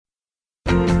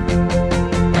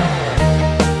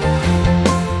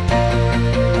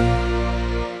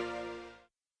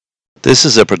This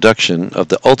is a production of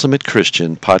the Ultimate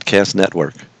Christian Podcast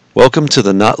Network. Welcome to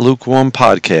the Not Lukewarm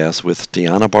Podcast with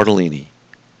Deanna Bartolini,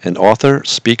 an author,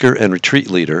 speaker, and retreat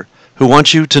leader who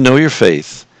wants you to know your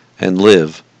faith and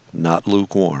live not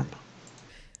lukewarm.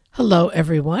 Hello,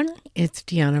 everyone. It's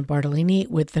Deanna Bartolini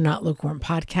with the Not Lukewarm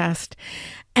Podcast.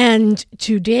 And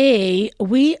today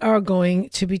we are going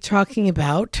to be talking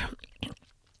about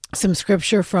some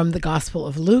scripture from the Gospel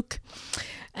of Luke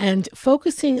and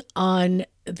focusing on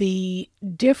the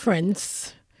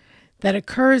difference that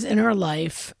occurs in our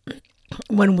life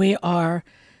when we are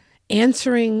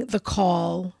answering the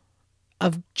call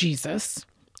of Jesus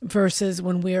versus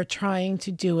when we are trying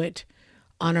to do it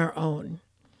on our own.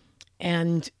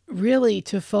 And really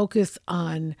to focus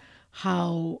on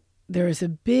how there is a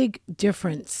big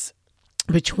difference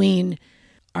between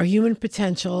our human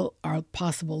potential, our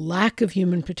possible lack of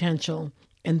human potential,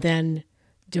 and then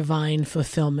divine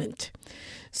fulfillment.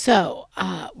 So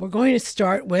we're going to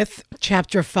start with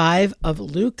chapter 5 of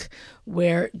Luke,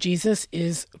 where Jesus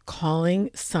is calling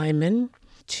Simon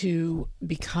to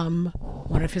become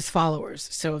one of his followers.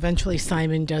 So eventually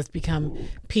Simon does become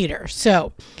Peter.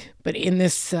 But in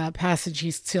this passage,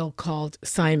 he's still called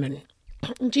Simon.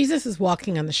 Jesus is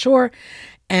walking on the shore,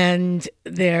 and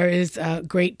there is a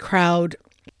great crowd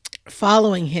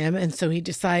following him, and so he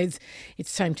decides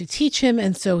it's time to teach him,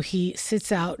 and so he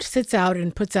sits out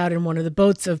and puts out in one of the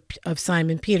boats of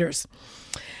Simon Peter's.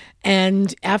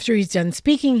 And after he's done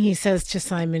speaking, he says to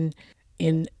Simon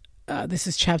this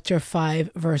is chapter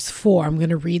 5, verse 4. I'm going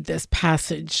to read this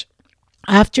passage.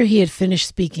 After he had finished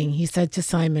speaking, he said to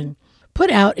Simon, "Put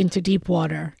out into deep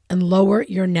water and lower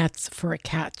your nets for a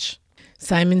catch."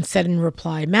 Simon said in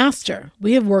reply, "Master,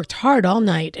 we have worked hard all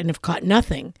night and have caught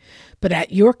nothing, but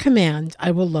at your command I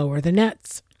will lower the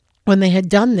nets." When they had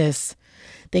done this,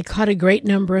 they caught a great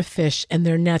number of fish, and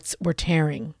their nets were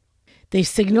tearing. They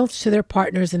signaled to their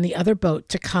partners in the other boat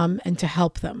to come and to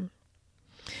help them.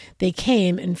 They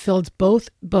came and filled both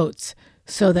boats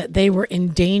so that they were in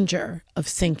danger of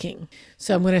sinking.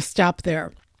 So I'm going to stop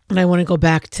there, and I want to go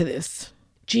back to this.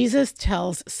 Jesus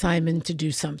tells Simon to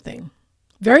do something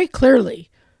very clearly.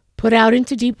 Put out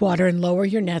into deep water and lower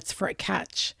your nets for a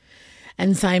catch.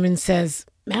 And Simon says,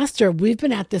 "Master, we've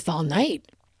been at this all night.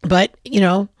 But,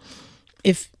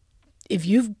 if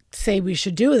you say we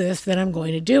should do this, then I'm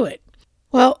going to do it."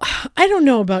 Well, I don't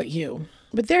know about you,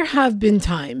 but there have been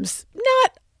times,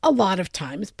 not a lot of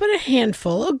times, but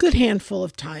a good handful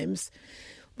of times,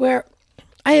 where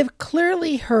I have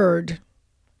clearly heard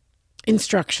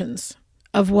instructions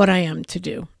of what I am to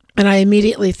do. And I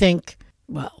immediately think,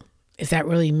 well, is that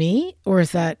really me, or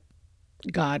is that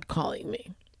God calling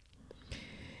me?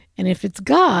 And if it's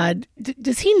God,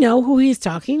 does he know who he's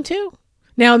talking to?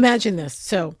 Now imagine this.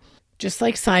 So just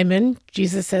like Simon,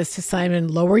 Jesus says to Simon,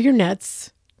 lower your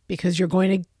nets because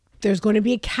there's going to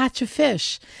be a catch of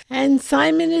fish. And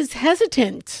Simon is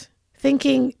hesitant,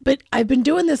 thinking, but I've been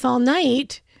doing this all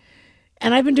night,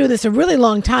 and I've been doing this a really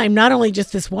long time, not only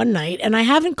just this one night, and I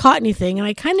haven't caught anything, and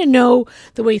I kind of know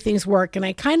the way things work, and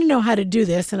I kind of know how to do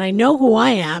this, and I know who I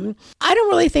am. I don't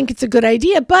really think it's a good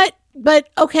idea, but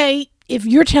okay, if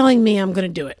you're telling me, I'm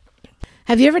going to do it.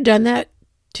 Have you ever done that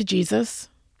to Jesus?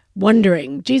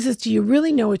 Wondering, Jesus, do you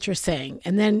really know what you're saying?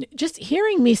 And then just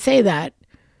hearing me say that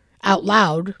out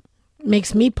loud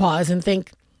makes me pause and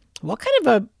think, what kind of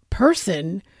a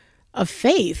person of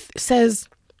faith says,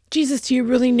 "Jesus, do you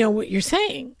really know what you're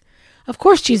saying?" Of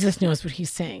course, Jesus knows what he's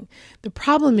saying. The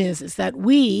problem is that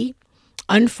we,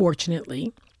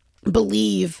 unfortunately,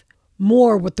 believe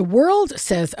more what the world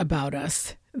says about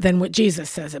us than what Jesus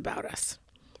says about us.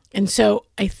 And so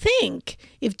I think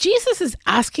if Jesus is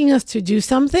asking us to do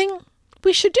something,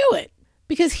 we should do it,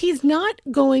 because he's not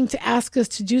going to ask us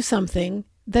to do something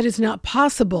that is not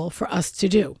possible for us to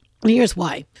do. And here's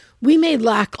why. We may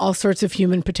lack all sorts of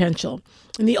human potential.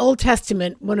 In the Old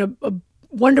Testament, a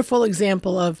wonderful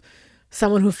example of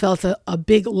someone who felt a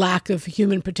big lack of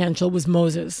human potential was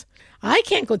Moses. I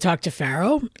can't go talk to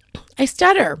Pharaoh. I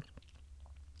stutter.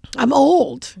 I'm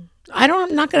old.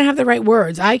 I'm not going to have the right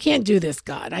words. I can't do this,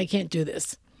 God. I can't do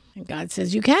this. And God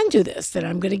says, you can do this, that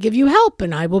I'm going to give you help,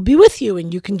 and I will be with you,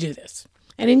 and you can do this.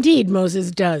 And indeed,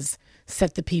 Moses does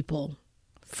set the people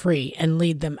free and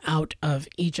lead them out of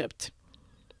Egypt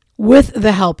with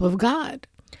the help of God.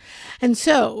 And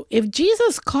so if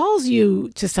Jesus calls you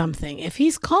to something, if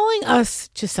he's calling us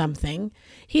to something,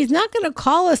 he's not going to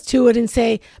call us to it and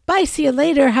say, bye, see you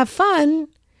later, have fun.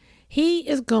 He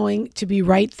is going to be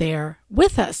right there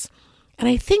with us. And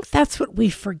I think that's what we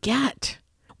forget.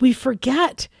 We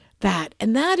forget that.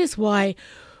 And that is why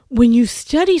when you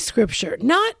study scripture,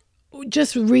 not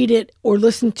just read it or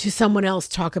listen to someone else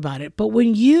talk about it. But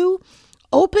when you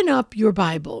open up your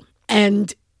Bible,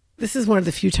 and this is one of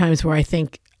the few times where I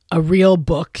think a real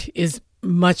book is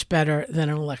much better than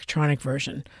an electronic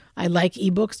version. I like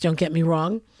ebooks, don't get me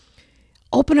wrong.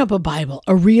 Open up a Bible,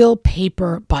 a real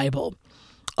paper Bible.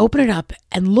 Open it up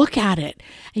and look at it,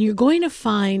 and you're going to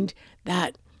find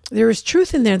that there is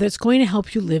truth in there that's going to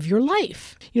help you live your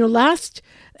life. Last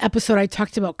episode I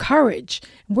talked about courage.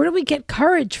 Where do we get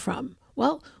courage from?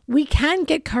 Well, we can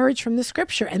get courage from the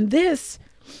scripture, and this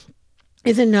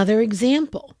is another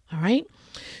example, all right?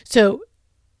 So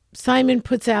Simon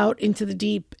puts out into the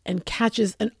deep and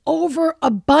catches an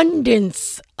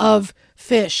overabundance of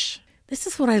fish. This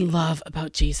is what I love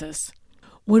about Jesus.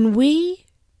 When we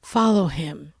follow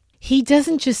him, he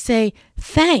doesn't just say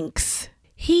thanks.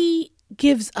 He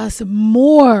gives us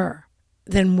more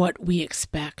than what we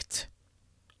expect.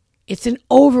 It's an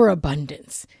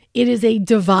overabundance. It is a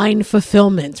divine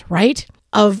fulfillment, right?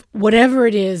 Of whatever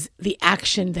it is, the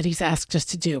action that he's asked us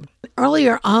to do.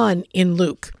 Earlier on in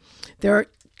Luke, there are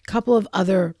a couple of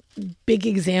other big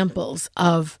examples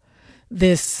of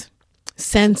this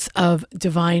sense of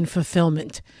divine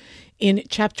fulfillment. In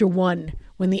chapter 1,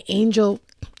 when the angel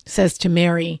says to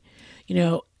Mary,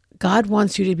 God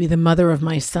wants you to be the mother of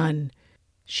my son,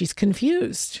 she's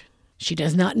confused. She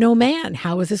does not know man.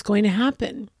 How is this going to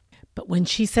happen? But when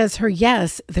she says her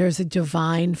yes, there's a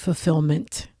divine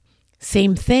fulfillment.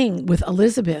 Same thing with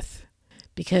Elizabeth,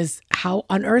 because how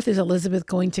on earth is Elizabeth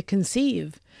going to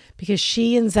conceive? Because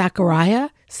she and Zechariah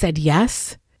said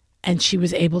yes, and she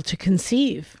was able to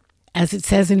conceive. As it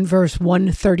says in verse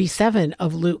 137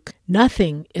 of Luke,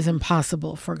 nothing is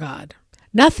impossible for God.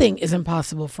 Nothing is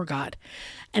impossible for God.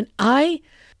 And I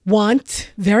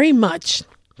want very much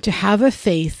to have a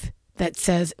faith that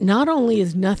says not only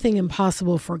is nothing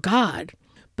impossible for God,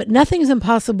 but nothing is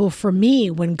impossible for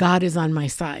me when God is on my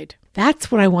side.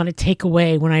 That's what I want to take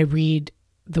away when I read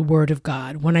the Word of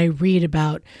God, when I read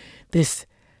about this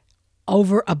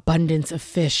overabundance of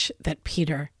fish that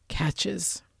Peter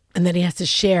catches and that he has to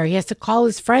share. He has to call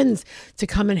his friends to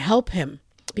come and help him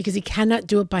because he cannot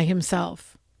do it by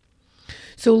himself.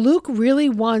 So Luke really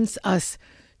wants us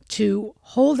to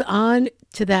hold on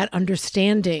to that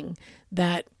understanding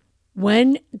that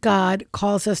when God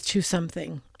calls us to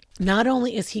something, not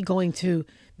only is he going to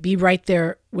be right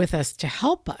there with us to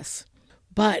help us,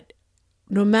 but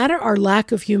no matter our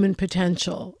lack of human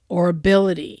potential or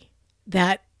ability,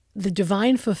 that the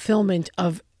divine fulfillment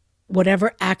of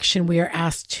whatever action we are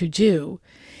asked to do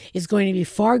is going to be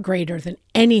far greater than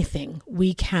anything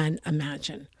we can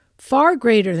imagine. Far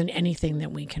greater than anything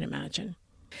that we can imagine.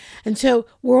 And so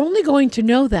we're only going to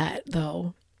know that,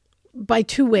 though, by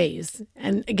two ways.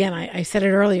 And again, I said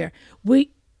it earlier.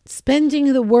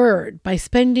 Spending the Word, by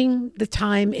spending the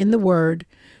time in the Word,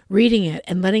 reading it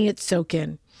and letting it soak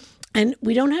in. And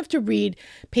we don't have to read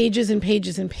pages and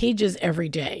pages and pages every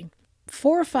day.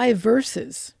 4 or 5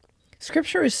 verses.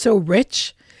 Scripture is so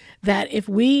rich that if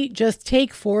we just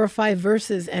take 4 or 5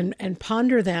 verses and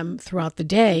ponder them throughout the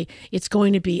day, it's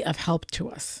going to be of help to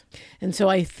us. And so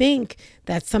I think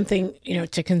that's something,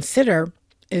 to consider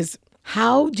is,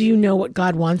 how do you know what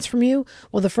God wants from you?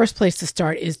 Well, the first place to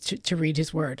start is to read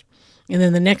his word. And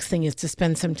then the next thing is to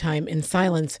spend some time in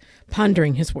silence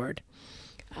pondering his word.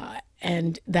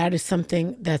 And that is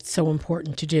something that's so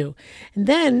important to do. And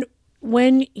then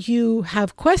when you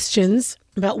have questions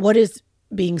about what is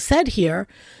being said here,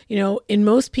 in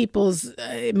most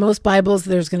Bibles,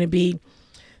 there's going to be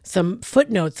some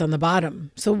footnotes on the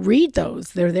bottom. So read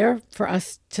those. They're there for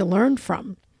us to learn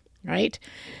from, right?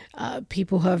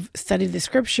 People who have studied the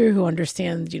scripture, who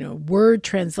understand, word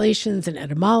translations and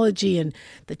etymology and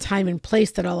the time and place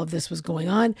that all of this was going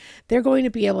on, they're going to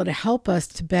be able to help us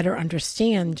to better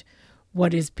understand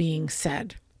what is being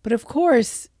said. But of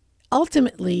course,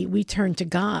 ultimately, we turn to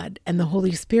God and the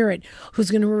Holy Spirit, who's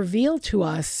going to reveal to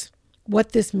us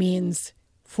what this means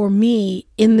for me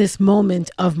in this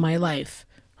moment of my life,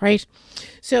 right?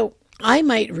 So I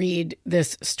might read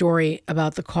this story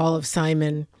about the call of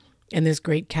Simon and this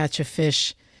great catch of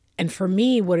fish. And for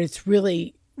me, what it's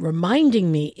really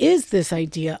reminding me is this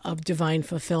idea of divine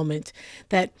fulfillment,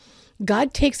 that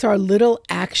God takes our little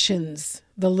actions,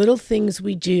 the little things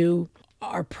we do,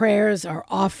 our prayers, our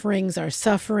offerings, our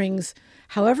sufferings,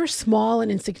 however small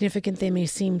and insignificant they may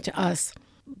seem to us.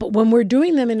 But when we're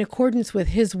doing them in accordance with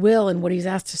his will and what he's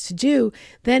asked us to do,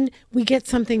 then we get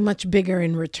something much bigger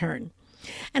in return.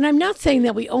 And I'm not saying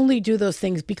that we only do those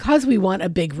things because we want a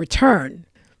big return,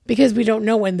 because we don't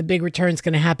know when the big return is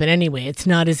going to happen anyway. It's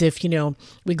not as if,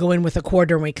 we go in with a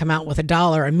quarter and we come out with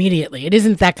 $1 immediately. It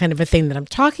isn't that kind of a thing that I'm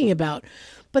talking about.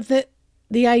 But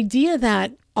the idea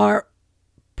that our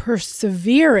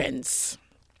perseverance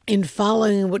in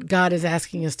following what God is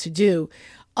asking us to do,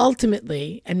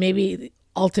 ultimately, and maybe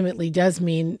ultimately does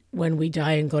mean when we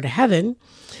die and go to heaven,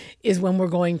 is when we're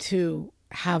going to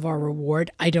have our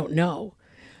reward. I don't know.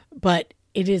 But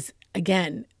it is,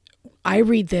 again, I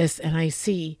read this and I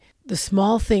see the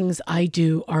small things I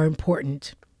do are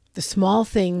important. The small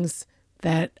things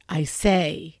that I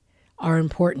say are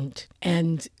important.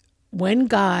 And when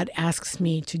God asks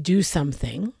me to do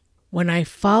something, when I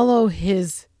follow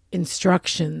his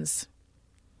instructions,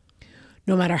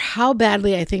 no matter how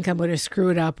badly I think I'm going to screw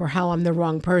it up or how I'm the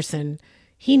wrong person,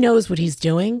 he knows what he's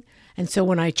doing. And so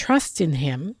when I trust in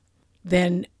him,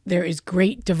 then there is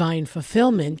great divine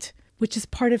fulfillment, which is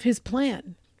part of his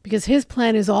plan. Because his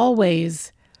plan is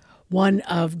always one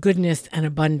of goodness and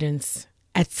abundance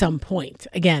at some point.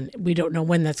 Again, we don't know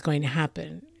when that's going to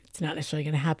happen. It's not necessarily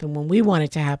going to happen when we want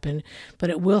it to happen, but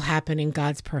it will happen in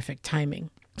God's perfect timing.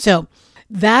 So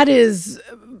that is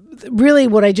really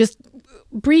what I just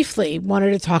briefly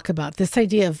wanted to talk about, this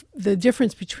idea of the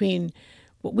difference between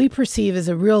what we perceive as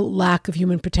a real lack of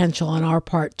human potential on our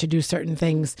part to do certain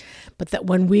things, but that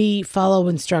when we follow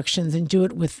instructions and do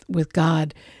it with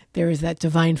God, there is that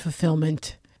divine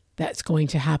fulfillment that's going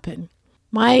to happen.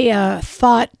 My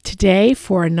thought today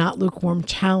for a Not Lukewarm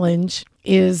challenge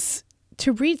is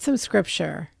to read some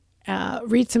scripture.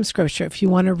 If you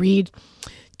want to read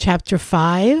chapter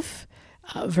 5,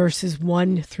 verses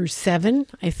 1 through 7,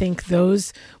 I think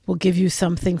those will give you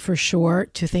something for sure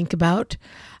to think about.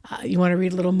 You want to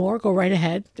read a little more, go right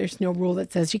ahead. There's no rule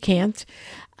that says you can't.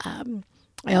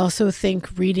 I also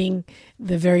think reading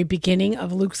the very beginning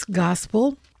of Luke's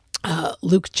gospel,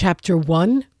 Luke chapter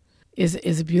 1,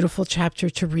 is a beautiful chapter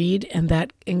to read, and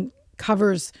that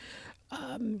covers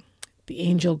the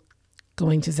angel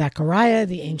going to Zechariah,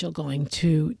 the angel going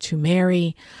to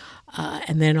Mary,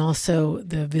 and then also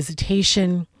the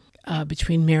visitation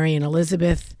between Mary and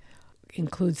Elizabeth,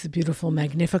 includes the beautiful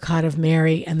Magnificat of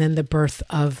Mary, and then the birth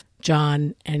of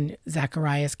John and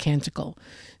Zechariah's canticle.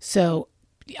 So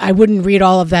I wouldn't read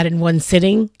all of that in one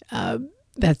sitting.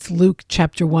 That's Luke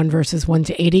chapter 1, verses 1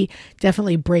 to 80.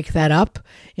 Definitely break that up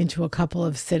into a couple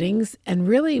of sittings. And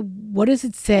really, what does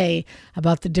it say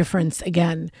about the difference,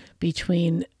 again,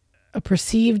 between a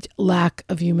perceived lack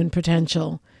of human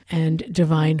potential and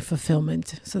divine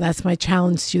fulfillment? So that's my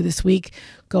challenge to you this week.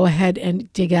 Go ahead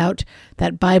and dig out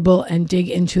that Bible and dig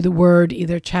into the Word,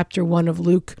 either chapter 1 of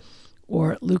Luke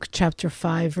or Luke chapter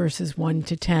 5, verses 1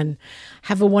 to 10.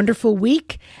 Have a wonderful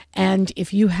week. And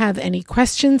if you have any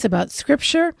questions about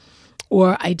Scripture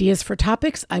or ideas for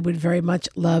topics, I would very much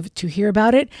love to hear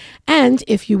about it. And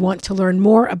if you want to learn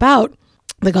more about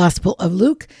the Gospel of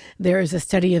Luke, there is a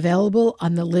study available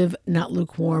on the Live Not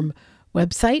Lukewarm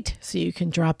website, so you can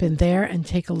drop in there and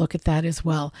take a look at that as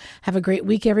well. Have a great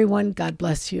week, everyone. God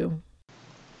bless you.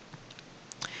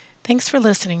 Thanks for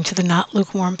listening to the Not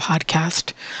Lukewarm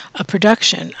podcast, a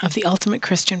production of the Ultimate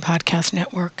Christian Podcast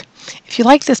Network. If you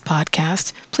like this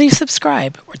podcast, please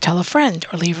subscribe or tell a friend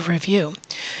or leave a review.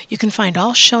 You can find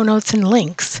all show notes and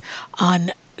links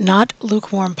on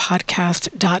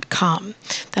notlukewarmpodcast.com.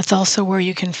 That's also where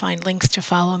you can find links to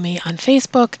follow me on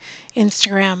Facebook,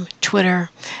 Instagram,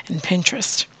 Twitter, and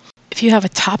Pinterest. If you have a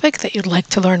topic that you'd like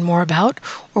to learn more about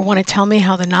or want to tell me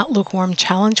how the Not Lukewarm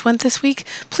Challenge went this week,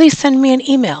 please send me an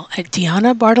email at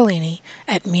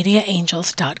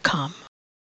dianabartolini@mediaangels.com.